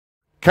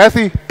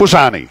Cathy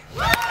Busani.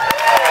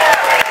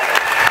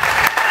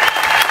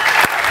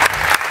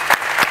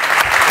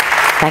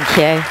 Thank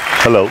you.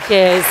 Hello.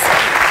 Cheers.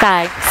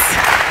 Thanks.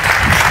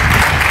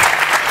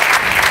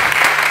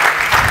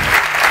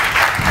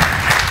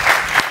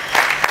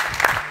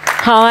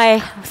 Hi.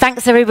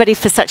 Thanks everybody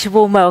for such a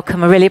warm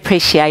welcome. I really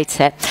appreciate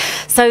it.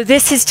 So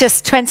this is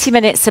just 20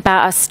 minutes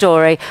about our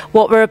story,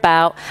 what we're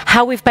about,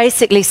 how we've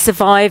basically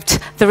survived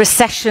the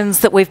recessions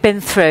that we've been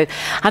through.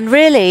 And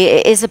really,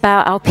 it is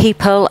about our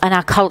people and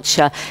our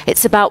culture.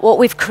 It's about what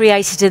we've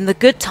created in the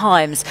good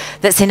times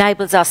that's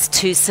enabled us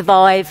to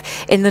survive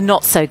in the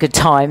not so good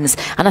times.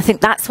 And I think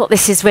that's what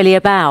this is really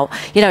about.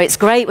 You know, it's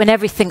great when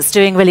everything's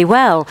doing really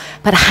well,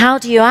 but how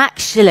do you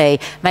actually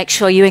make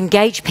sure you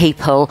engage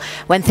people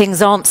when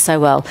things aren't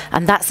so well?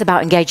 And that's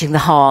about engaging the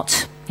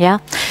heart. Yeah.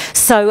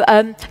 So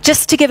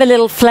just to give a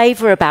little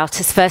flavour about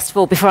us, first of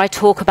all, before I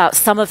talk about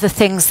some of the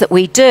things that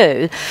we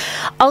do,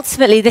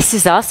 ultimately this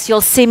is us.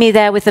 You'll see me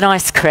there with an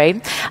ice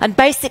cream. And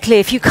basically,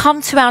 if you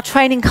come to our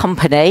training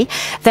company,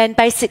 then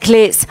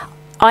basically it's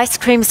ice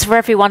creams for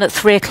everyone at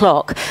 3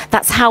 o'clock.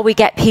 That's how we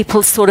get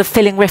people sort of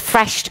feeling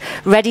refreshed,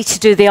 ready to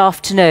do the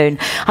afternoon.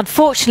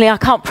 Unfortunately, I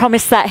can't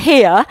promise that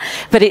here,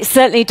 but it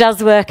certainly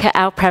does work at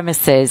our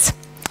premises.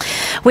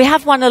 We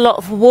have won a lot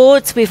of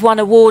awards. We've won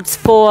awards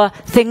for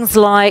things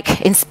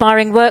like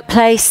Inspiring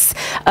Workplace.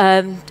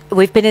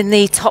 We've been in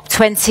the top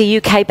 20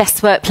 UK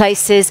best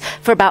workplaces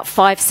for about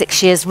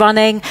 5-6 years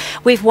running.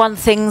 We've won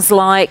things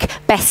like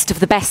Best of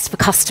the Best for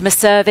customer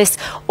service,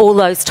 all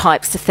those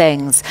types of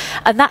things.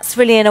 And that's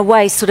really, in a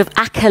way, sort of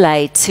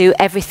accolade to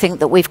everything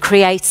that we've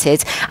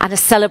created and a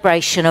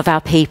celebration of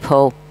our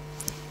people.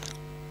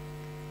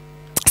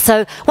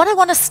 So what I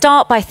want to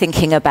start by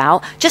thinking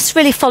about, just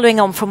really following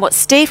on from what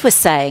Steve was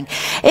saying,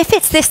 if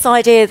it's this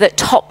idea that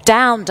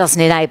top-down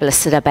doesn't enable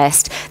us at our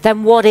best,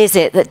 then what is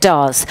it that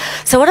does?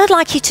 So what I'd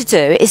like you to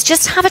do is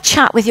just have a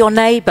chat with your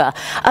neighbour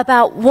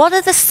about what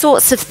are the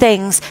sorts of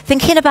things,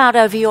 thinking about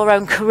over your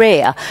own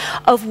career,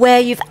 of where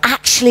you've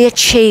actually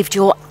achieved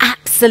your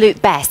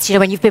absolute best, you know,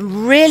 when you've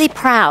been really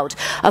proud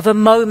of a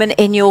moment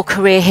in your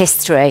career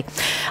history.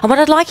 And what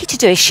I'd like you to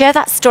do is share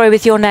that story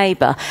with your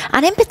neighbour,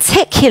 and in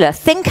particular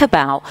think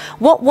about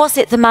what was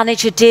it the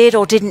manager did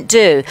or didn't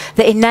do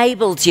that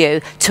enabled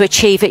you to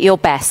achieve at your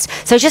best.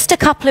 So just a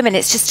couple of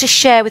minutes just to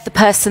share with the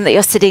person that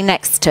you're sitting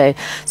next to.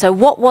 So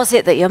what was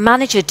it that your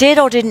manager did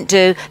or didn't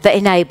do that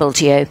enabled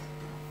you?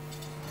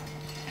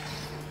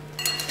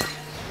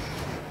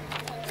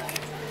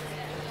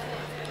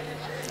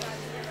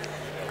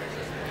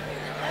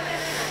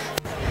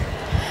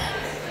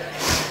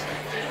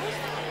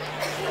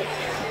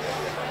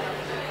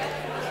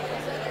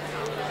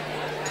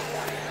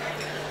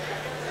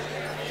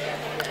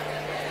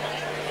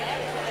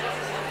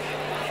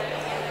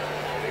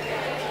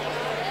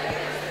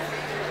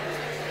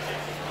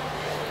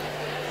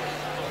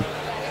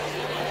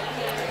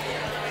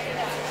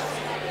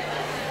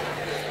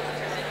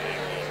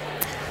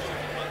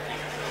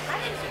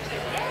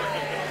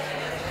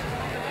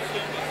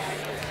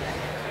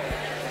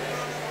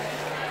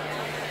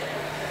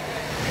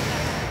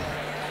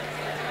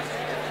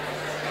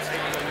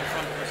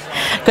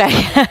 Great.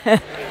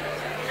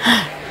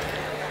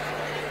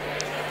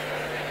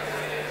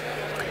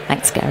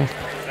 Thanks, Gary.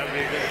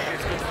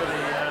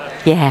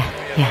 Yeah,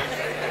 yeah.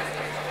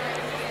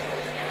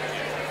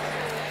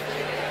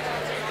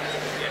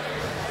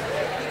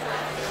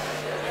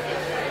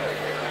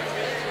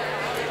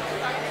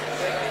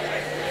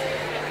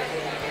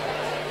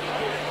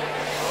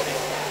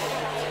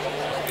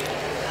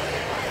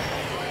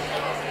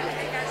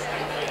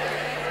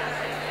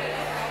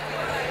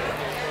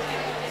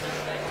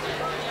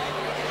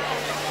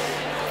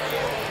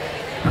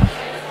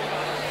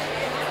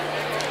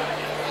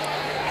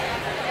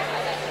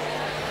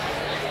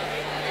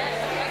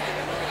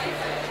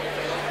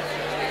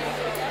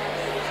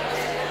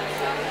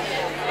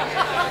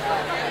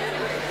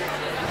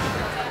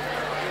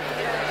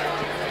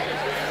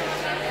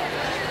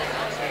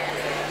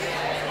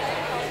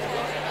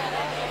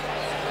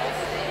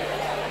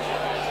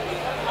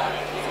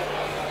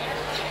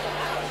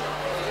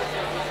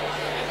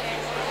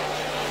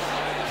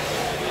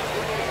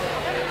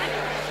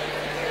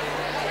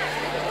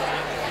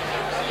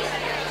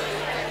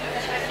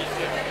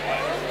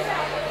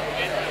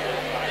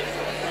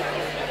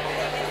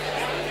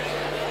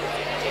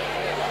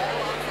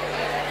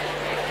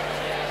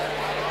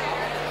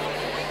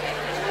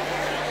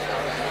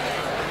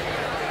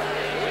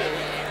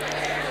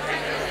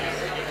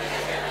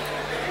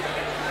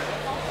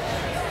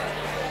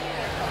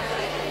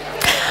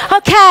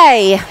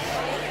 Okay.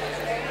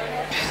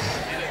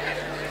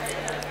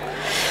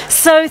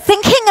 So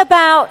thinking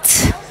about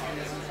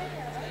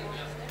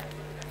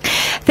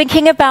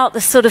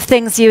the sort of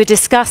things you were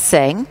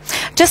discussing,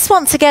 just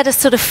want to get a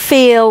sort of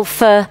feel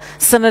for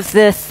some of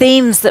the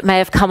themes that may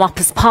have come up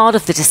as part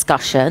of the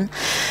discussion.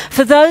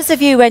 For those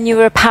of you, when you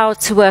were empowered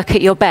to work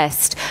at your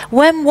best,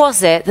 when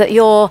was it that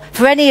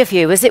for any of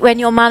you, was it when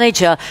your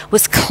manager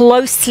was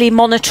closely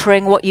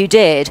monitoring what you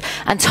did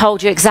and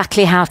told you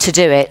exactly how to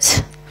do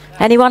it?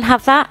 Anyone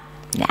have that?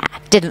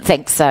 Didn't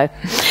think so.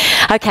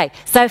 Okay,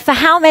 so for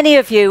how many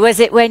of you was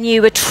it when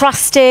you were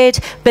trusted,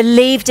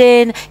 believed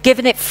in,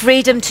 given it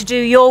freedom to do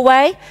your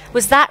way?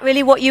 Was that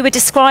really what you were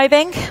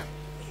describing?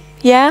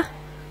 Yeah?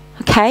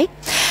 Okay.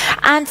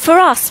 And for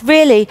us,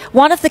 really,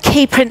 one of the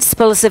key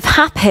principles of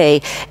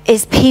Happy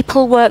is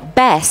people work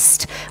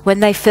best when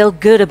they feel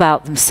good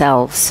about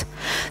themselves.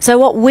 So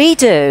what we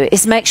do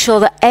is make sure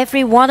that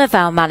every one of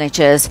our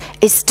managers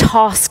is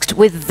tasked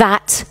with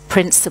that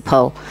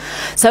principle.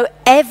 So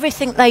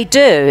everything they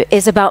do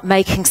is about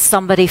making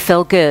somebody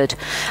feel good.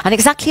 And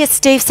exactly as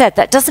Steve said,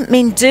 that doesn't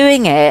mean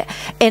doing it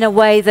in a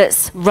way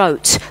that's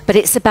rote, but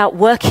it's about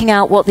working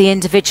out what the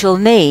individual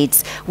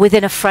needs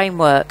within a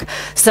framework.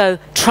 So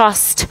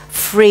trust,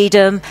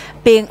 freedom,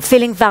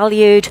 feeling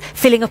valued,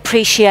 feeling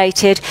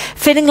appreciated,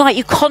 feeling like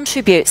you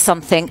contribute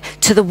something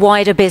to the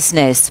wider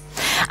business.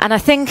 And I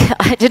think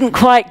I didn't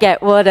quite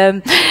get what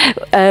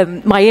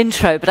my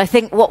intro, but I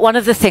think what one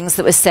of the things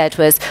that was said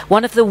was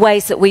one of the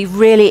ways that we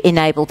really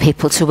enable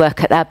people to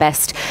work at their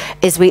best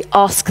is we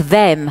ask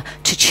them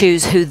to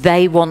choose who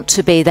they want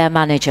to be their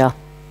manager.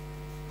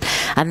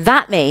 And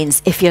that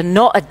means if you're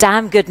not a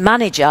damn good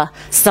manager,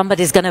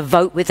 somebody's going to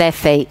vote with their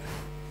feet.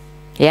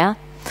 Yeah?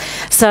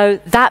 So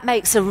that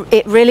makes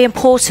it really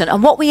important.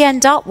 And what we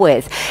end up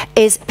with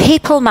is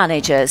people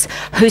managers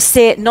who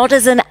see it not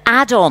as an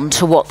add-on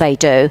to what they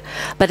do,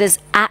 but as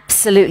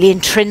absolutely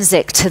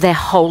intrinsic to their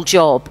whole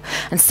job.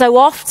 And so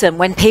often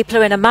when people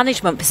are in a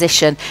management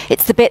position,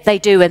 it's the bit they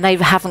do when they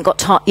haven't got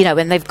time, you know,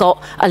 when they've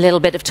got a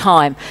little bit of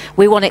time.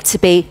 We want it to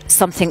be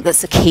something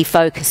that's a key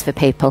focus for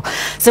people.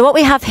 So what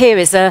we have here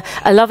is a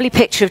lovely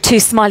picture of two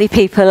smiley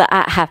people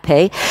at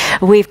Happy.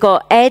 We've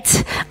got Ed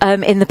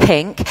in the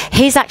pink.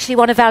 He's actually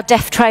one of our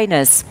deaf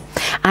trainers.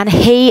 And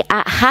he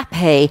at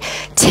Happy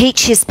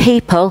teaches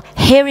people,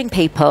 hearing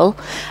people,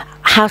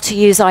 how to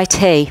use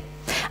IT.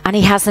 And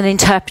he has an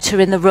interpreter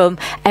in the room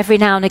every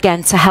now and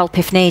again to help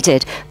if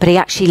needed, but he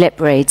actually lip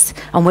reads,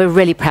 and we're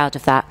really proud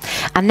of that.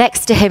 And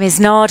next to him is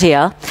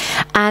Nadia,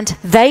 and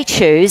they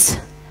choose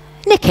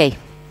Nikki.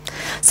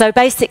 So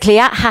basically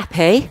at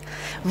Happy,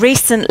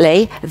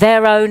 recently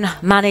their own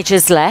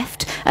managers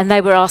left and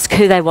they were asked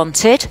who they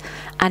wanted,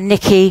 and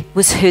Nikki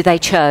was who they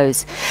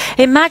chose.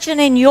 Imagine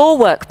in your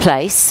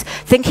workplace,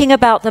 thinking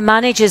about the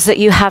managers that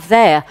you have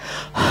there,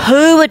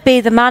 who would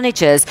be the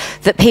managers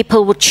that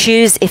people would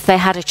choose if they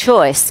had a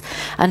choice,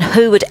 and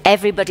who would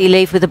everybody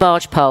leave with a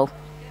barge pole?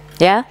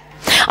 Yeah?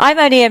 I'm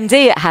only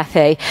MD at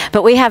Happy,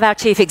 but we have our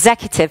chief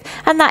executive,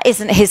 and that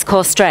isn't his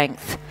core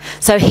strength.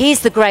 So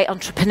he's the great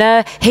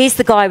entrepreneur, he's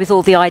the guy with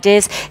all the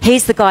ideas,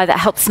 he's the guy that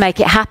helps make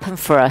it happen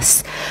for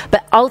us.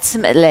 But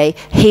ultimately,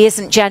 he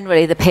isn't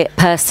generally the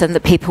person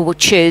that people will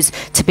choose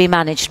to be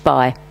managed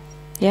by.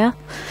 Yeah?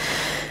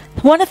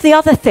 One of the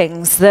other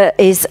things that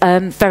is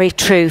very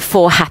true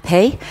for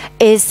Happy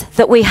is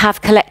that we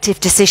have collective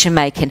decision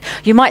making.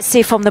 You might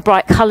see from the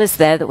bright colours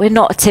there that we're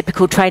not a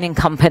typical training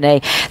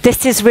company.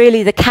 This is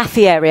really the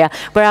Cathy area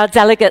where our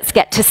delegates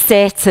get to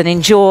sit and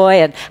enjoy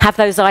and have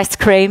those ice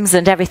creams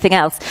and everything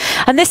else.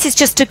 And this is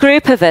just a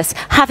group of us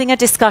having a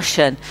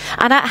discussion.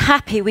 And at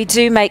Happy we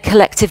do make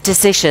collective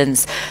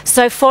decisions.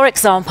 So for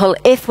example,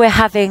 if we're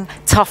having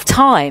tough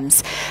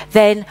times,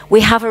 then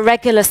we have a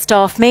regular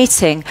staff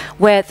meeting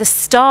where the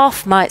staff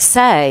might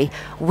say,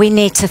 we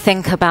need to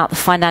think about the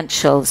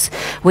financials.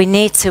 We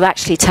need to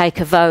actually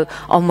take a vote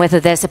on whether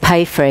there's a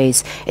pay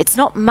freeze. It's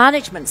not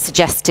management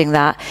suggesting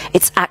that,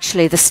 it's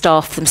actually the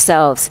staff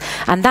themselves.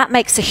 And that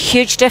makes a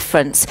huge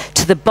difference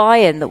to the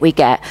buy-in that we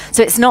get.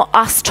 So it's not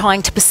us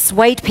trying to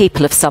persuade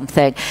people of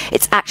something,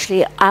 it's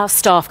actually our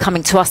staff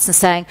coming to us and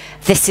saying,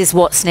 this is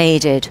what's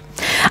needed.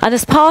 And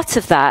as part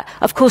of that,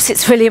 of course,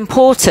 it's really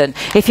important,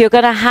 if you're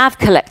going to have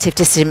collective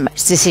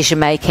decision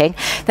making,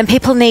 then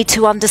people need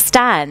to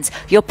understand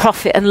your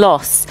profit and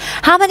loss.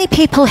 How many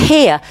people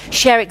here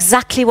share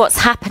exactly what's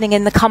happening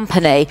in the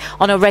company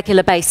on a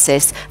regular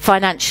basis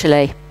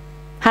financially?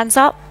 Hands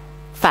up?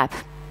 Fab.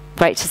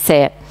 Great to see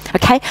it.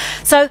 Okay,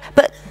 so,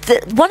 but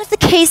one of the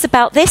keys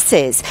about this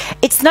is,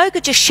 it's no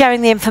good just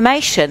sharing the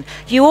information,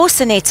 you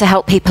also need to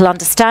help people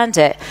understand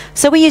it.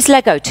 So we use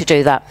Lego to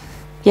do that.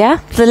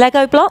 Yeah, the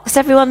Lego blocks,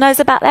 everyone knows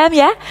about them,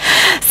 yeah?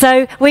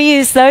 So we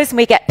use those and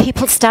we get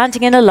people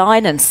standing in a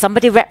line, and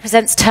somebody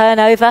represents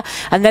turnover,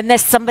 and then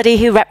there's somebody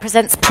who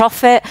represents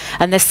profit,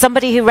 and there's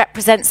somebody who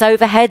represents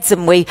overheads,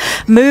 and we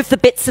move the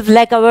bits of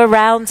Lego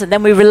around and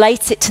then we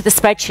relate it to the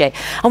spreadsheet.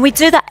 And we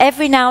do that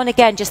every now and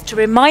again just to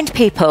remind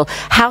people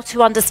how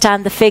to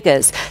understand the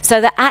figures, so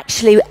that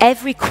actually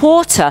every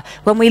quarter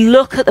when we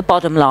look at the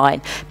bottom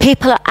line,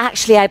 people are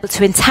actually able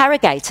to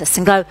interrogate us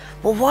and go,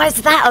 well, why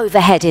is that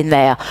overhead in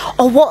there?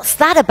 Or what's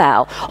that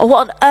about? Or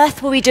what on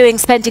earth were we doing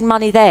spending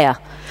money there?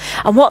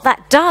 And what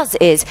that does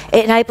is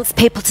it enables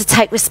people to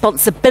take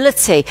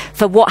responsibility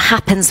for what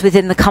happens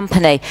within the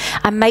company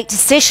and make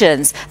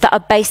decisions that are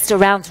based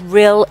around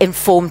real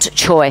informed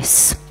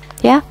choice.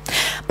 Yeah?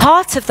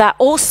 Part of that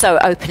also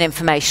open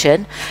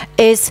information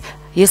is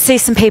You'll see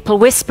some people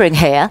whispering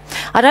here.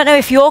 I don't know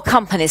if your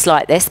company's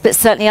like this, but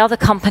certainly other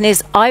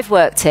companies I've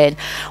worked in,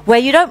 where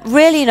you don't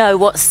really know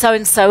what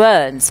so-and-so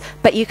earns,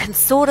 but you can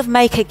sort of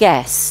make a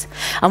guess.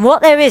 And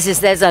what there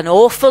is there's an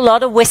awful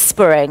lot of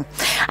whispering.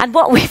 And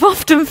what we've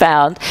often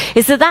found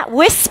is that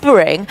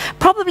whispering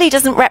probably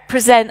doesn't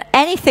represent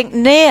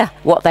anything near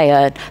what they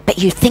earn, but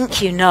you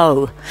think you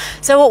know.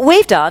 So what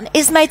we've done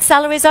is made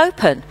salaries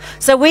open.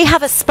 So we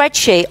have a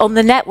spreadsheet on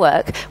the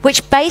network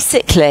which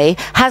basically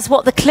has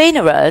what the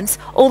cleaner earns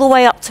all the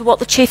way up to what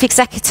the chief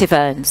executive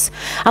earns.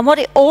 And what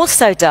it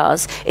also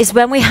does is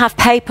when we have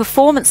pay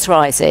performance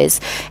rises,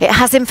 it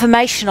has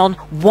information on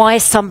why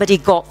somebody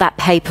got that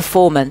pay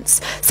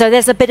performance. So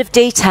there's a bit of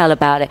detail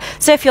about it.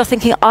 So if you're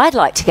thinking, I'd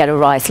like to get a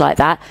rise like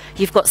that,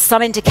 you've got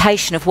some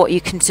indication of what you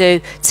can do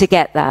to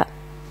get that.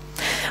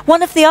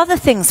 One of the other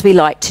things we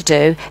like to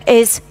do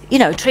is,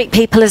 treat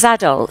people as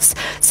adults.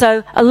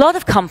 So a lot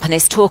of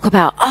companies talk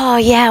about, oh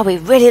yeah, we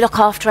really look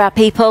after our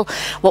people.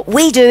 What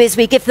we do is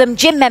we give them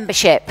gym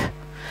membership.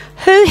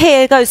 Who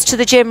here goes to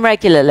the gym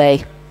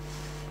regularly?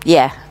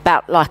 Yeah,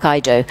 about like I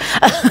do.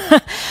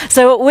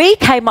 So what we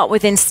came up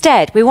with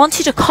instead, we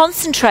wanted to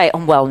concentrate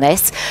on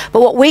wellness,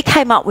 but what we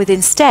came up with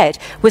instead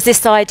was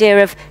this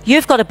idea of,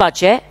 you've got a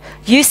budget,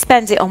 you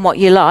spend it on what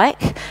you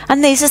like,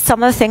 and these are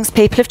some of the things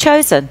people have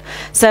chosen.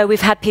 So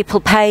we've had people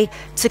pay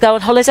to go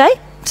on holiday.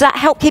 Does that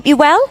help keep you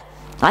well?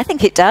 I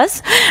think it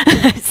does.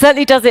 It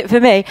certainly does it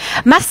for me.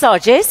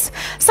 Massages.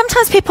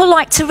 Sometimes people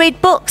like to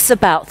read books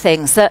about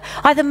things that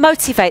either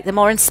motivate them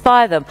or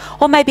inspire them,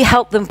 or maybe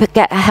help them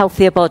get a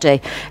healthier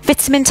body.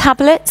 Vitamin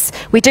tablets.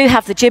 We do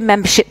have the gym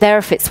membership there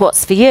if it's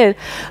what's for you.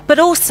 But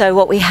also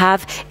what we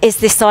have is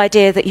this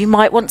idea that you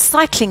might want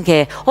cycling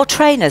gear or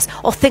trainers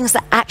or things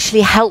that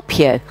actually help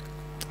you.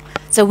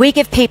 So we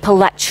give people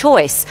that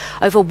choice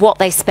over what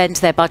they spend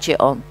their budget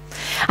on.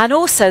 And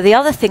also the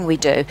other thing we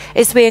do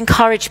is we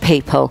encourage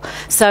people.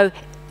 So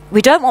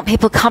we don't want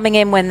people coming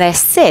in when they're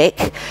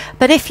sick,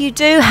 but if you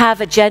do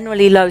have a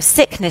generally low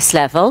sickness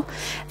level,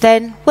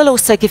 then we'll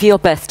also give you your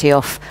birthday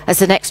off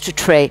as an extra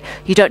treat.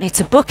 You don't need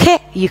to book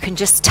it, you can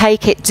just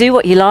take it, do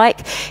what you like.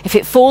 If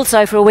it falls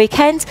over a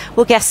weekend,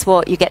 well, guess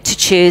what? You get to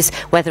choose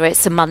whether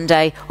it's a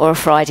Monday or a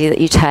Friday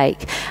that you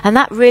take. And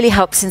that really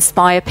helps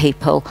inspire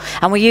people.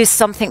 And we use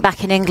something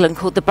back in England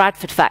called the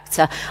Bradford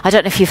factor. I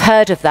don't know if you've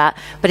heard of that,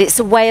 but it's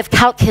a way of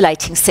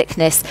calculating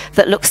sickness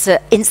that looks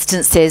at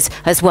instances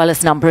as well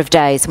as number of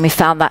days. And we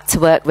found that to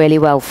work really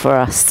well for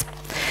us.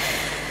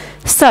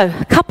 So,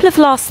 a couple of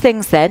last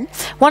things then.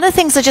 One of the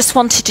things I just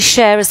wanted to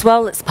share as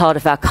well that's part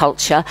of our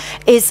culture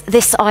is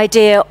this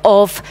idea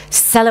of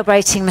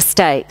celebrating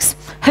mistakes.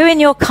 Who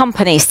in your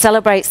company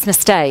celebrates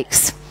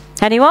mistakes?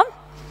 Anyone?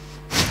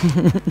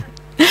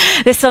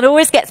 This one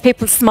always gets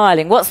people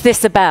smiling. What's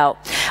this about?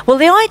 Well,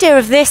 the idea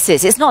of this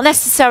is, it's not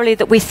necessarily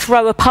that we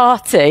throw a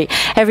party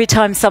every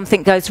time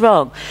something goes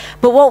wrong.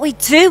 But what we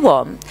do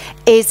want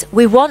is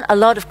we want a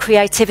lot of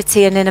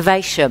creativity and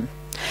innovation.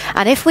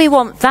 And if we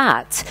want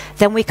that,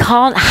 then we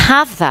can't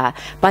have that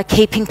by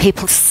keeping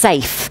people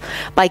safe,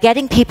 by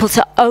getting people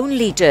to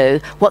only do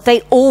what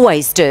they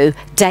always do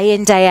day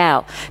in, day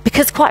out.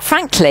 Because quite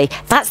frankly,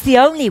 that's the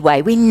only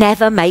way. We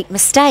never make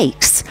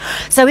mistakes.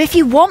 So if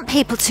you want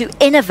people to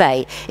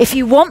innovate, if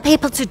you want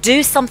people to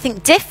do something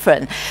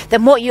different,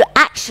 then what you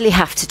actually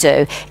have to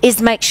do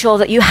is make sure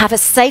that you have a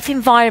safe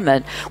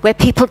environment where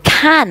people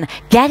can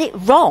get it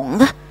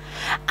wrong,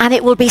 and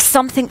it will be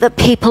something that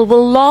people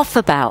will laugh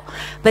about,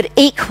 but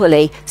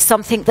equally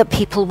something that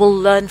people will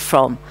learn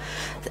from.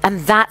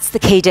 And that's the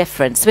key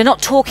difference. We're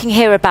not talking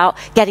here about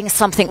getting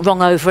something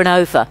wrong over and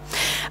over.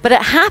 But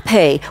at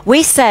Happy,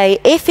 we say,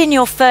 if in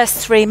your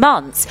first 3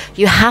 months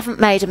you haven't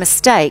made a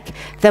mistake,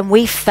 then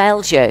we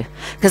failed you.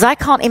 Because I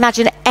can't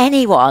imagine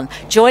anyone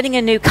joining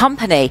a new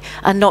company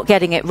and not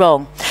getting it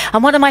wrong.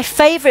 And one of my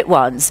favourite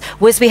ones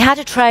was we had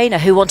a trainer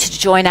who wanted to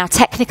join our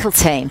technical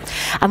team.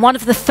 And one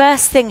of the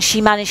first things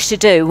she managed to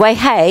do,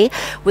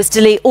 was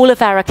delete all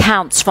of our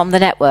accounts from the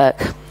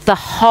network. The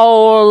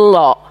whole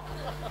lot.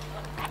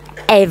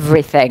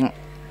 Everything.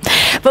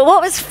 But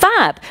what was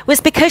fab was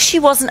because she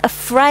wasn't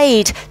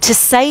afraid to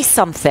say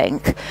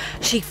something,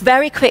 she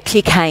very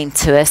quickly came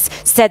to us,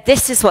 said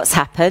this is what's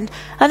happened,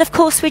 and of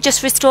course we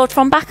just restored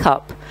from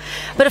backup.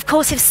 But of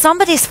course if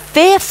somebody's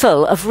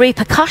fearful of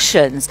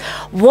repercussions,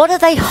 what are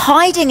they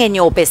hiding in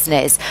your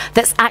business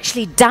that's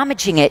actually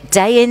damaging it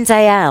day in,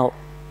 day out?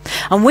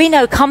 And we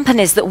know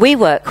companies that we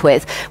work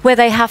with where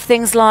they have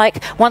things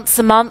like once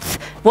a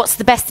month, what's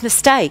the best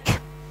mistake?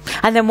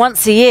 And then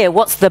once a year,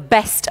 what's the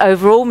best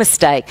overall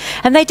mistake?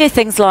 And they do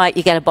things like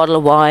you get a bottle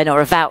of wine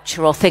or a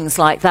voucher or things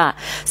like that.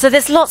 So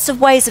there's lots of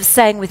ways of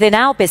saying within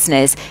our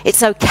business,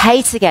 it's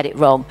okay to get it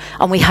wrong,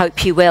 and we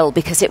hope you will,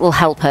 because it will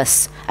help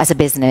us as a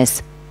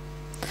business.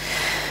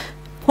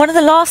 One of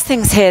the last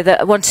things here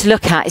that I want to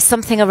look at is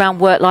something around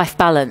work-life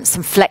balance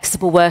and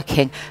flexible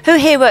working. Who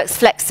here works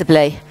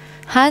flexibly?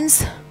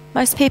 Hands?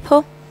 Most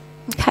people?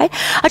 Okay.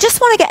 I just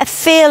want to get a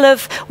feel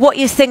of what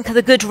you think are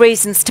the good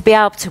reasons to be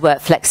able to work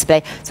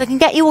flexibly. So I can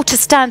get you all to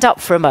stand up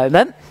for a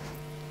moment.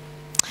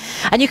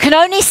 And you can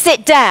only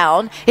sit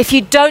down if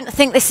you don't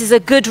think this is a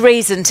good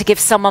reason to give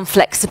someone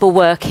flexible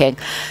working.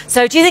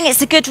 So do you think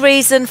it's a good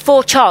reason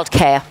for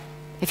childcare?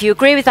 If you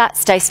agree with that,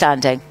 stay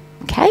standing.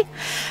 Okay?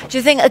 Do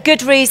you think a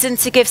good reason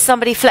to give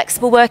somebody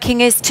flexible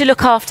working is to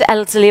look after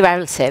elderly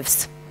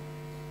relatives?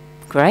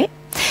 Great.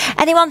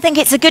 Anyone think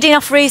it's a good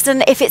enough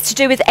reason if it's to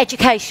do with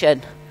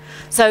education?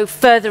 So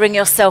furthering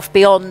yourself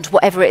beyond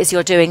whatever it is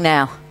you're doing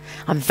now.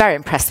 I'm very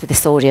impressed with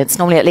this audience.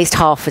 Normally at least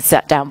half had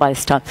sat down by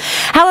this time.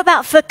 How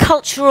about for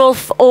cultural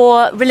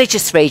or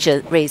religious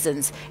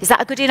reasons? Is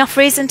that a good enough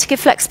reason to give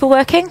flexible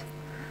working?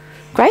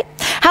 Great.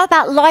 How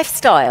about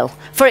lifestyle?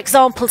 For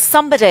example,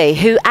 somebody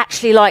who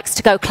actually likes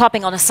to go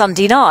clubbing on a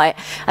Sunday night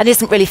and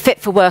isn't really fit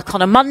for work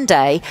on a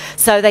Monday,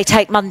 so they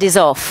take Mondays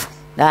off.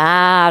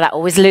 That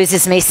always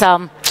loses me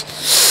some.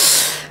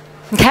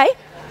 Okay?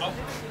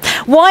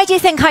 Why do you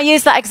think I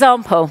use that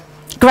example?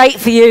 Great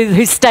for you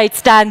who stayed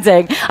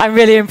standing. I'm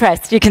really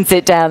impressed. You can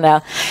sit down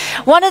now.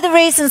 One of the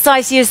reasons I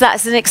use that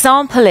as an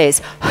example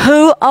is,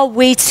 who are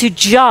we to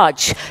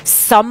judge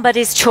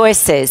somebody's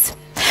choices?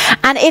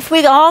 And if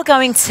we are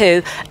going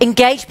to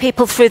engage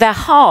people through their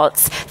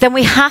hearts, then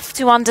we have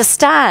to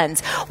understand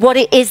what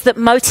it is that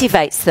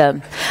motivates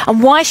them.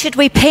 And why should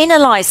we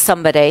penalise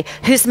somebody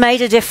who's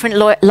made a different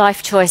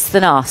life choice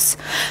than us?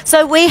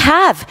 So we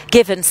have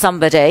given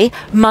somebody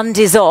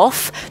Mondays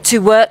off to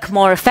work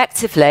more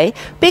effectively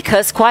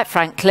because, quite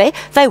frankly,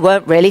 they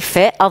weren't really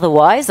fit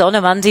otherwise on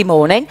a Monday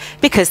morning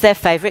because their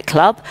favourite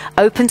club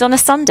opened on a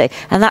Sunday.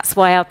 And that's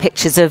why our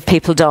pictures of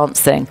people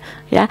dancing.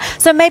 Yeah?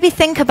 So maybe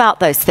think about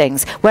those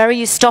things. Where are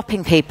you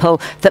stopping people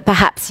that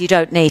perhaps you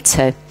don't need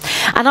to?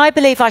 And I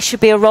believe I should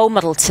be a role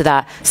model to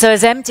that. So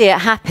as MD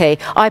at Happy,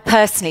 I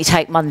personally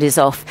take Mondays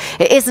off.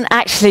 It isn't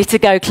actually to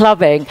go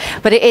clubbing,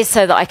 but it is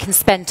so that I can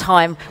spend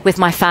time with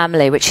my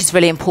family, which is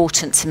really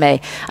important to me.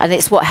 And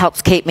it's what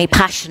helps keep me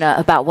passionate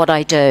about what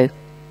I do.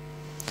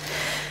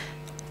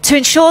 To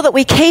ensure that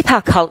we keep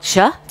our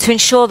culture, to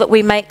ensure that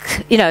we make,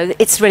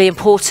 it's really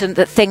important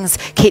that things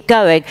keep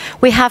going,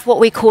 we have what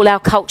we call our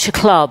culture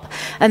club.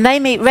 And they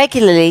meet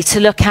regularly to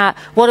look at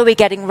what are we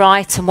getting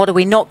right and what are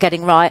we not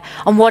getting right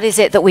and what is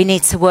it that we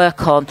need to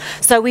work on.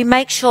 So we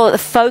make sure that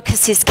the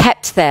focus is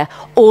kept there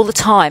all the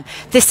time.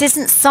 This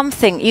isn't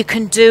something you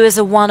can do as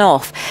a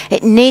one-off.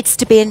 It needs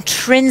to be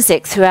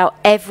intrinsic throughout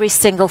every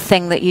single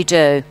thing that you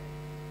do.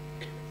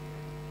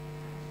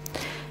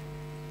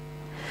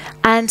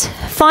 And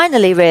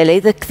finally,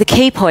 really, the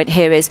key point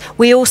here is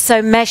we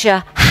also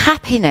measure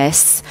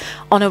happiness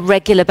on a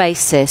regular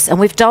basis. And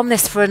we've done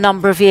this for a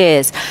number of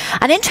years.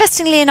 And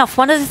interestingly enough,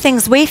 one of the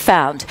things we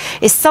found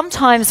is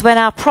sometimes when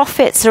our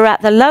profits are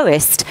at the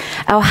lowest,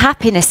 our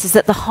happiness is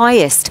at the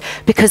highest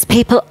because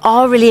people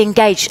are really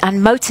engaged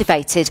and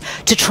motivated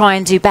to try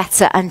and do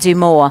better and do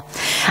more.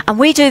 And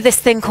we do this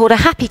thing called a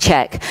happy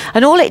check.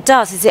 And all it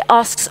does is it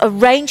asks a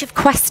range of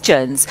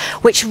questions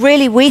which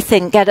really we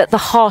think get at the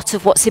heart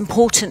of what's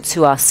important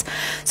to us.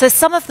 So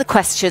some of the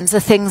questions are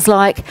things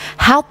like,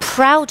 how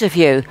proud of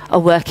you are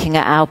working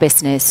at our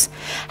business?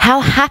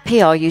 How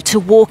happy are you to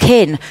walk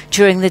in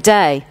during the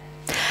day?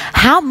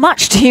 How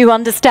much do you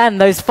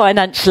understand those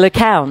financial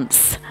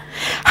accounts?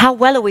 How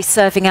well are we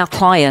serving our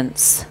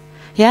clients?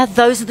 Yeah,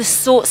 those are the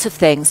sorts of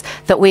things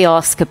that we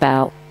ask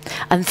about.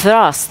 And for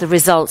us, the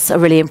results are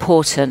really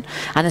important.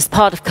 And as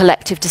part of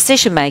collective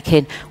decision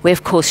making, we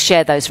of course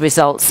share those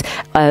results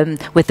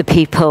with the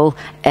people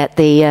at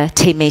the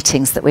team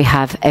meetings that we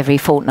have every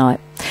fortnight.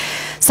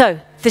 So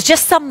there's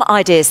just some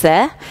ideas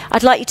there.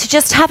 I'd like you to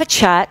just have a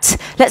chat.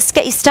 Let's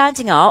get you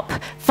standing up.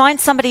 Find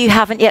somebody you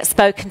haven't yet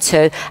spoken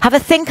to. Have a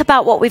think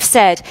about what we've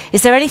said.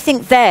 Is there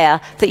anything there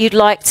that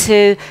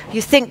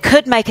you think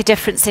could make a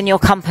difference in your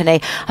company?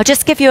 I'll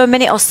just give you a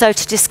minute or so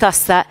to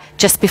discuss that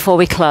just before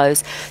we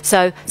close.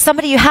 So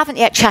somebody you haven't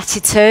yet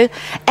chatted to,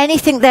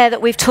 anything there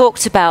that we've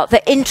talked about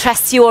that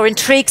interests you or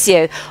intrigues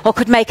you or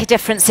could make a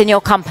difference in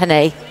your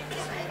company?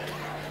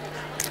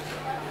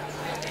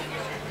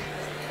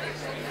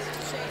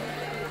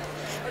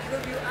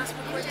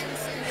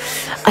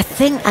 I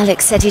think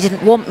Alex said he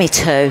didn't want me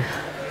to.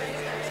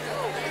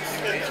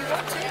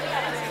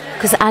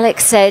 Because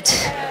Alex said...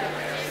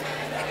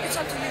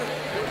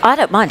 I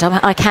don't mind,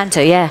 I can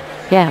do, yeah.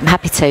 Yeah, I'm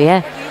happy to,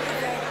 yeah.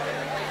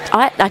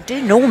 I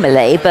do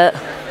normally, but...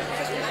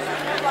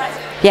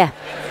 Yeah,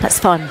 that's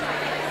fine.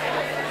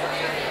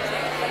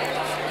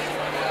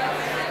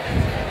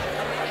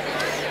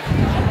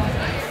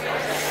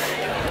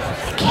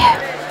 Thank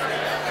you.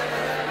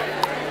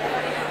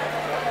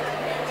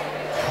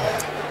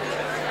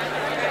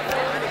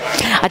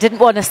 I didn't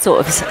want to spill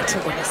it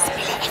everywhere.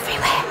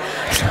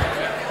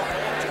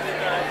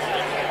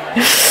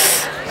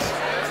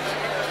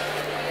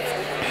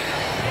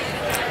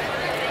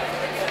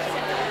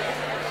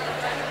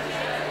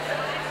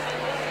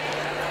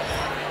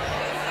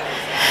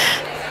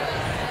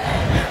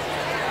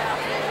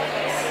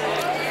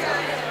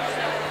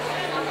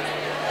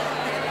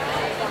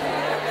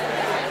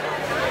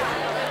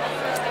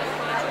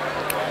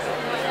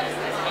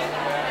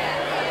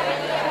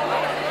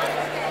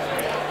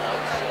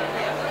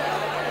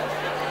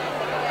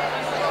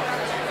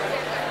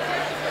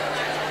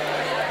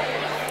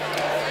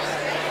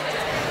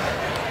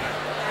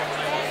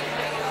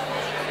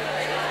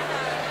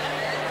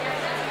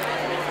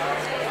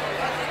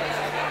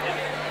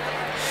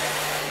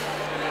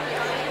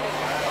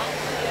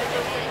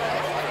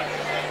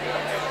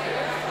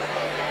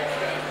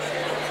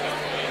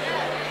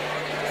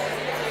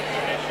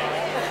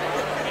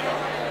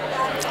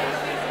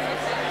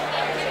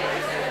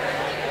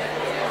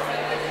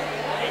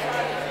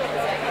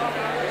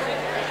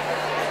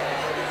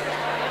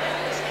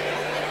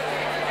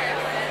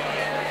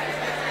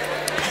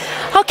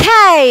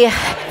 Okay,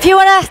 if you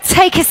want to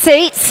take a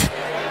seat.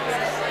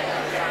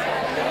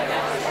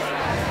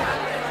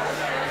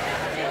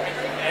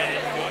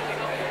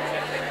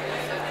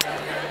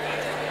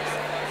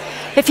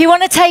 If you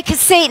want to take a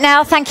seat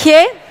now, thank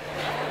you.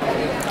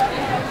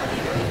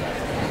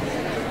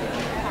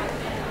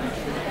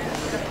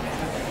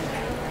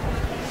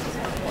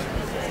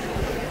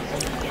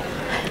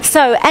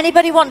 So,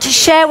 anybody want to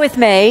share with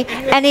me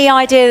any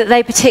idea that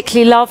they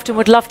particularly loved and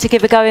would love to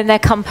give a go in their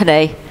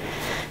company?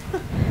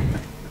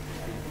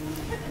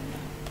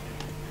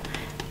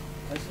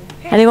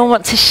 Anyone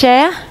want to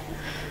share?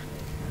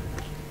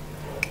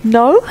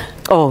 No?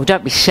 Oh,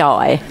 don't be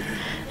shy.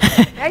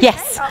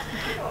 Yes.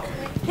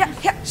 Yeah,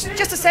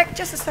 just a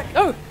sec.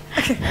 Oh,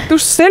 okay. To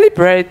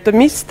celebrate the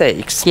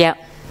mistakes. Yeah.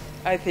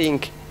 I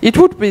think it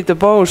would be the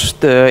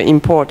most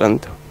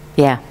important.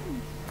 Yeah.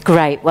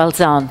 Great, well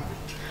done.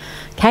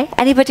 Okay,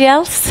 anybody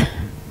else?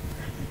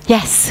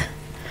 Yes.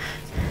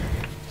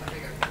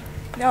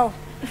 No.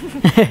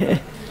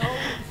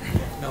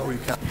 No, we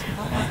can't.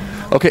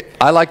 Okay,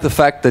 I like the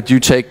fact that you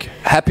take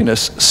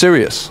happiness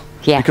serious.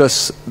 Yeah.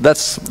 Because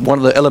that's one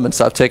of the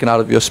elements I've taken out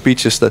of your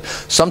speech, is that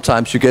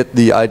sometimes you get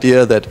the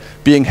idea that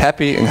being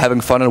happy and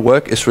having fun at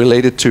work is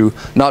related to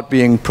not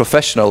being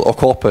professional or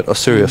corporate or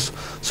serious.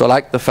 So I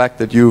like the fact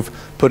that you've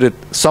put it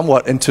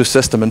somewhat into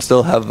system and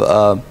still have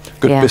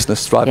good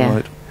business driving on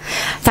it.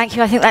 Thank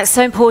you. I think that's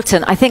so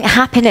important. I think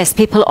happiness,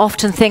 people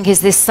often think, is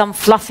this some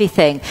fluffy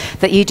thing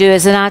that you do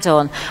as an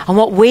add-on. And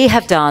what we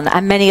have done,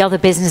 and many other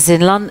businesses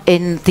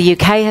in the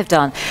UK have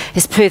done,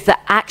 is prove that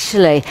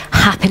actually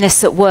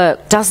happiness at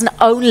work doesn't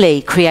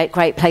only create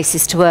great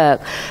places to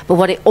work, but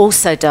what it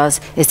also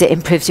does is it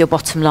improves your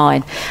bottom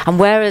line. And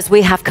whereas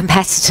we have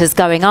competitors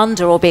going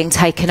under or being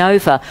taken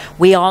over,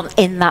 we aren't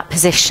in that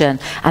position.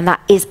 And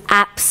that is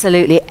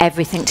absolutely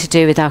everything to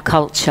do with our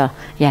culture.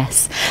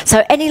 Yes.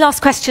 So any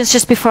last questions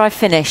just before I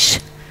finish?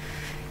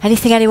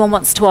 Anything anyone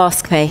wants to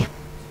ask me?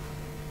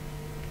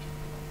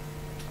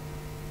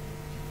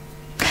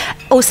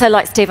 Also,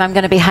 like Steve, I'm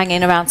going to be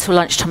hanging around till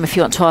lunchtime if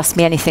you want to ask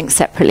me anything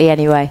separately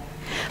anyway.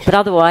 But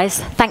otherwise,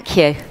 thank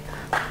you.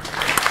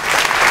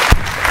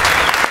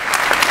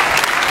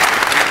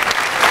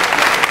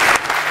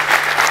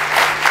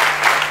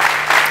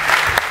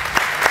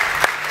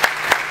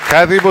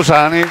 Cathy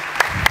Busani.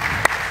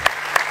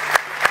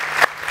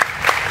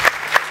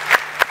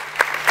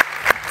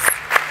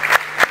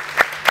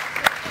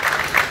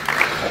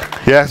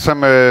 Ja,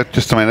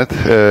 just a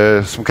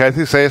minute. Som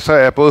Cathy sagde, så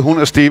er både hun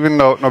og Steven,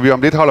 når vi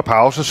om lidt holder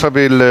pause, så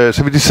vil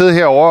de sidde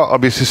herovre, og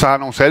hvis I så har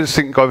nogle særlige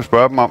ting, godt vil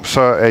spørge dem om,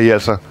 så er I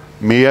altså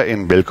mere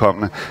end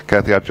velkomne.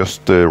 Cathy, I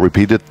just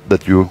repeated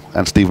that you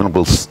and Steven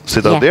will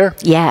sit out there.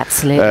 Yeah,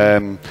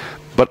 absolutely.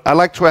 But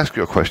I'd like to ask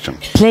you a question.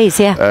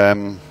 Please, yeah.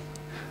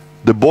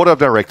 The board of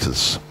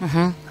directors,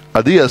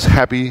 are they as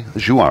happy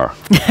as you are?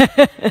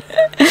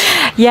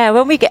 Yeah,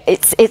 when we get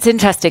it's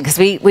interesting because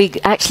we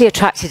actually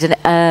attracted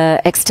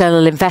an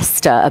external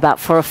investor about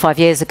 4 or 5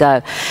 years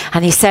ago,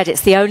 and he said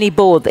it's the only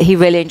board that he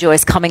really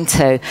enjoys coming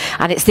to,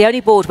 and it's the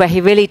only board where he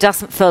really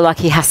doesn't feel like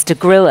he has to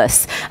grill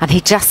us, and he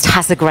just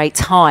has a great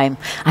time,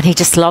 and he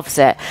just loves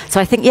it.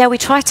 So I think, yeah, we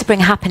try to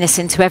bring happiness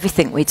into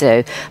everything we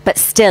do, but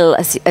still,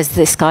 as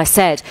this guy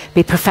said,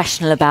 be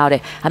professional about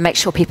it and make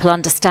sure people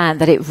understand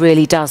that it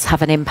really does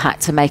have an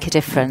impact and make a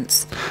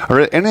difference. Are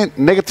there any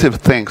negative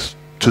things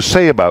to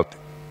say about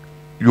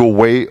your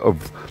way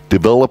of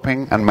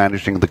developing and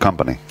managing the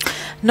company?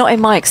 Not in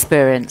my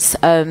experience.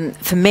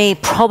 For me,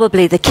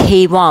 probably the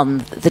key one,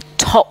 the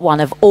top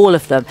one of all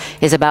of them,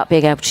 is about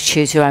being able to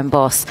choose your own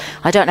boss.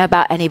 I don't know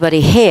about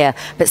anybody here,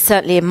 but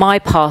certainly in my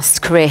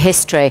past career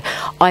history,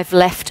 I've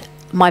left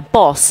my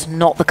boss,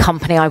 not the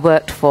company I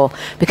worked for,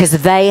 because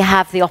they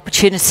have the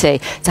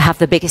opportunity to have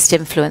the biggest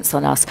influence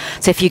on us.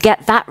 So if you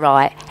get that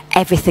right,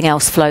 everything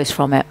else flows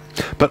from it.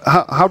 But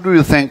how do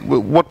you think,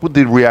 what would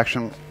the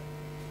reaction,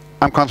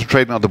 I'm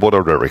concentrating on the board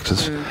of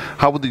directors,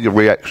 how would the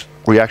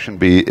reaction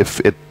be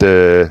if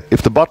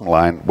the bottom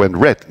line went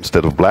red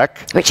instead of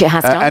black? Which it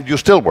has done. And you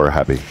still were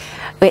happy?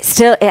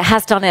 It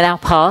has done in our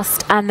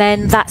past, and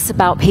then that's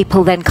about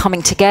people then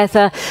coming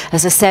together.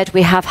 As I said,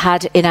 we have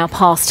had in our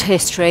past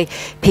history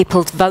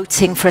people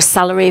voting for a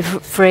salary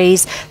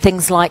freeze,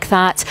 things like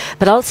that.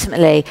 But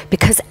ultimately,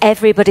 because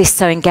everybody's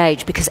so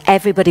engaged, because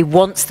everybody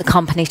wants the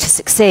company to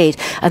succeed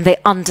and they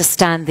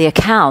understand the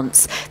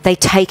accounts, they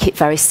take it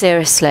very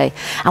seriously.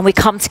 And we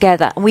come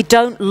together and we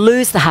don't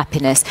lose the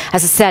happiness.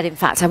 As I said, in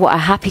fact, what our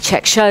happy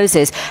check shows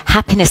is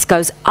happiness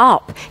goes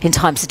up in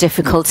times of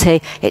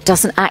difficulty. It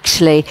doesn't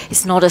actually,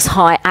 it's not as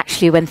high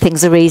actually when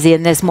things are easy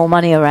and there's more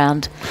money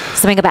around.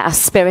 Something about our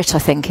spirit, I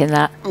think, in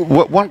that.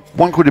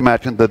 One could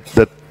imagine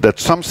that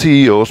some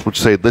CEOs would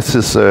say this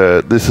is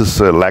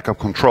a lack of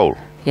control.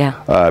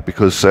 Yeah.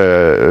 Because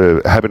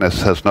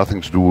happiness has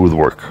nothing to do with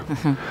work.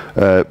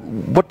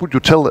 What would you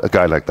tell a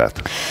guy like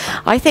that?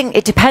 I think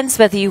it depends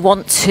whether you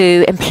want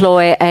to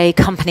employ a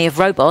company of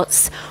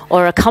robots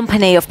or a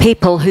company of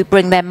people who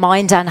bring their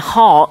mind and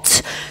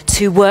heart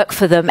to work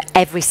for them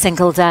every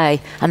single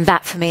day. And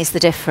that for me is the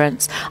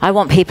difference. I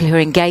want people who are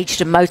engaged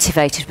and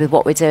motivated with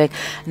what we're doing,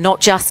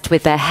 not just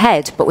with their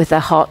head, but with their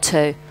heart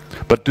too.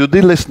 But do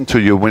they listen to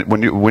you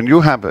when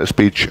you have a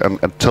speech and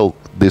tell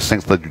these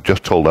things that you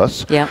just told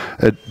us? Yeah.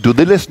 Do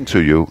they listen to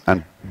you,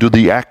 and do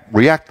they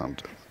react on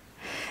it?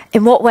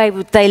 In what way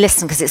would they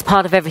listen? Because it's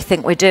part of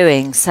everything we're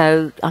doing.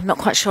 So I'm not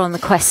quite sure on the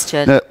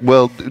question.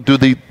 Well, do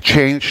they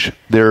change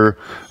their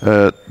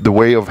the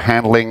way of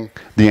handling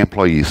the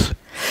employees?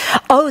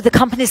 Oh, the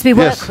companies we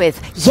work with.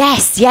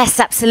 Yes,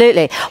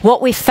 absolutely.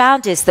 What we've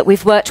found is that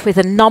we've worked with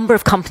a number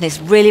of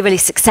companies really, really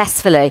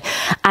successfully.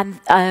 And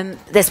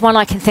there's one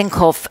I can think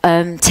of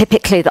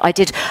typically that I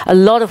did a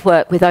lot of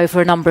work with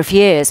over a number of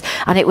years.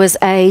 And it was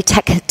a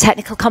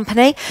technical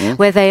company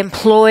where they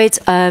employed,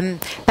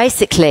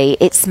 basically,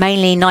 it's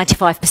mainly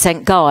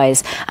 95%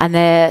 guys and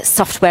they're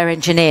software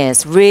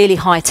engineers, really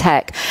high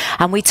tech.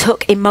 And we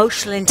took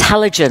emotional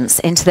intelligence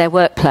into their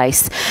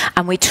workplace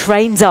and we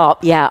trained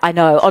up, yeah, I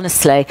know,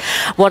 honestly,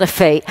 what a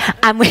feat.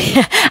 And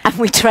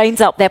we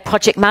trained up their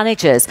project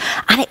managers,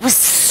 and it was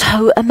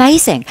so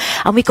amazing.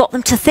 And we got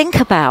them to think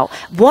about,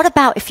 what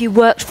about if you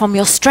worked from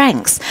your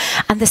strengths?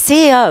 And the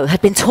CEO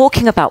had been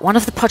talking about one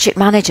of the project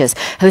managers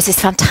who was this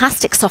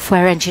fantastic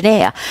software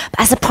engineer.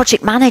 But as a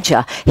project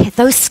manager,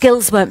 those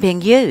skills weren't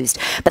being used.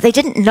 But they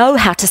didn't know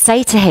how to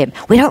say to him,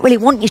 we don't really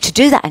want you to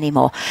do that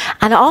anymore.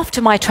 And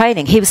after my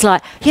training, he was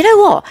like, you know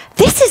what?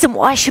 This isn't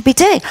what I should be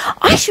doing.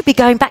 I should be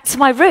going back to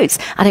my roots.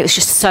 And it was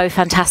just so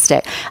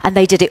fantastic. And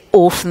they did it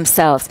all for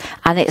themselves.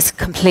 And it's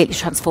completely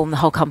transformed the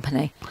whole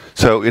company.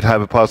 So it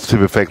have a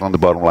positive effect on the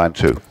bottom line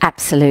too?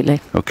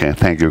 Absolutely. Okay,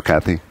 thank you,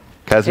 Cathy.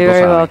 You're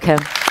very welcome.